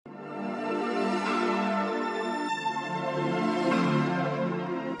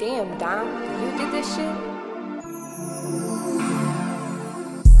Damn, Dom, you did this shit?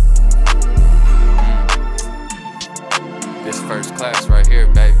 This first class right here,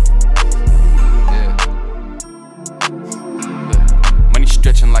 baby. Yeah. Look. Money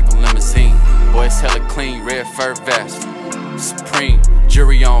stretching like a limousine. Boy, it's hella clean, red fur vest. Supreme.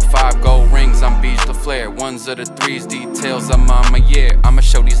 Jury on 5 gold rings, I'm Bijan the flare. Ones of the threes, details I'm on my year. I'ma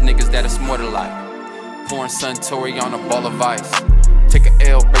show these niggas that it's more to life. Pouring Suntory on a ball of ice. Take a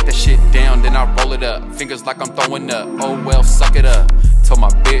L, break that shit down, then I roll it up. Fingers like I'm throwing up, oh well, suck it up. Told my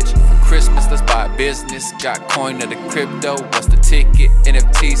bitch, for Christmas, let's buy a business. Got coin of the crypto, what's the ticket?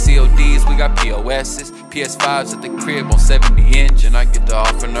 NFT, CODs, we got POSs. PS5s at the crib on 70 inch. And I get the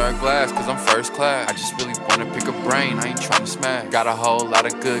off in her glass, cause I'm first class. I just really wanna pick a brain, I ain't tryna smash. Got a whole lot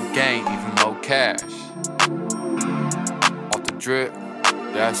of good game, even more cash. Off the drip,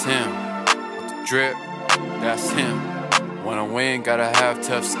 that's him. Off the drip, that's him. Wanna win, gotta have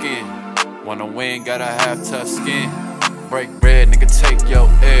tough skin. Wanna win, gotta have tough skin. Break bread, nigga, take your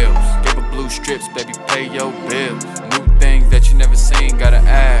L's. Gave her blue strips, baby, pay your bills. New things that you never seen, gotta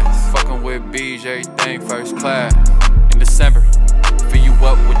ask. Fucking with Bijan, everything first class. In December, fill you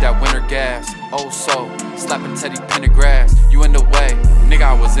up with that winter gas. Oh so, slapping Teddy Pendergrass. You in the way, nigga,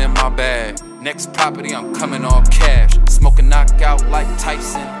 I was in my bag. Next property, I'm coming all cash. Smoking knockout like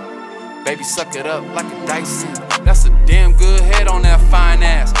Tyson. Baby, suck it up like a Dyson. That's a damn good head on that fine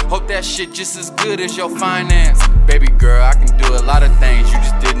ass. Hope that shit just as good as your finance. Baby girl, I can do a lot of things, you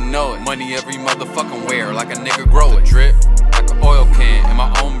just didn't know it. Money every motherfucking where, like a nigga grow it. Drip, like an oil can in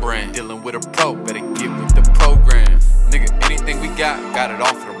my own brand. Dealing with a pro, better get with the program. Nigga, anything we got it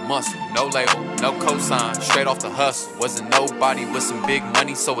off of the muscle. No label, no cosign, straight off the hustle. Wasn't nobody with some big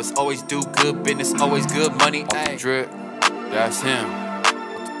money, so it's always do good business, always good money. Off the drip, that's him.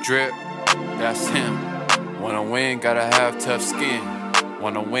 Off the drip, that's him. Wanna win, gotta have tough skin.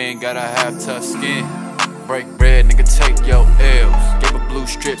 Wanna win, gotta have tough skin. Break bread, nigga, take your L's. Gave her blue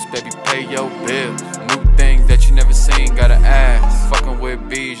strips, baby, pay your bills. New things that you never seen, gotta ask. Fucking with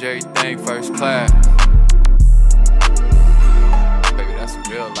Bijan, everything first class. Baby, that's a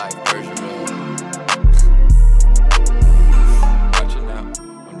real life version, real. Watch it now,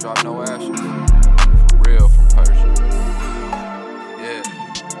 don't drop no ass.